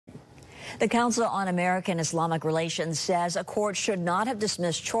The Council on American Islamic Relations says a court should not have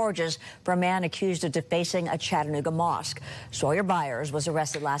dismissed charges for a man accused of defacing a Chattanooga mosque. Sawyer Byers was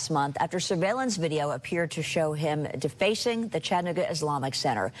arrested last month after surveillance video appeared to show him defacing the Chattanooga Islamic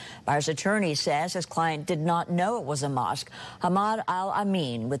Center. Byers' attorney says his client did not know it was a mosque. Hamad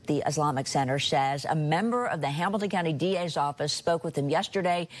Al-Amin with the Islamic Center says a member of the Hamilton County DA's office spoke with him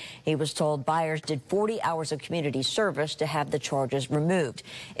yesterday. He was told Byers did 40 hours of community service to have the charges removed.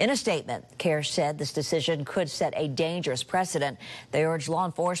 In a statement, CAIR said this decision could set a dangerous precedent. They urged law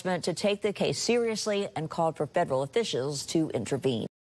enforcement to take the case seriously and called for federal officials to intervene.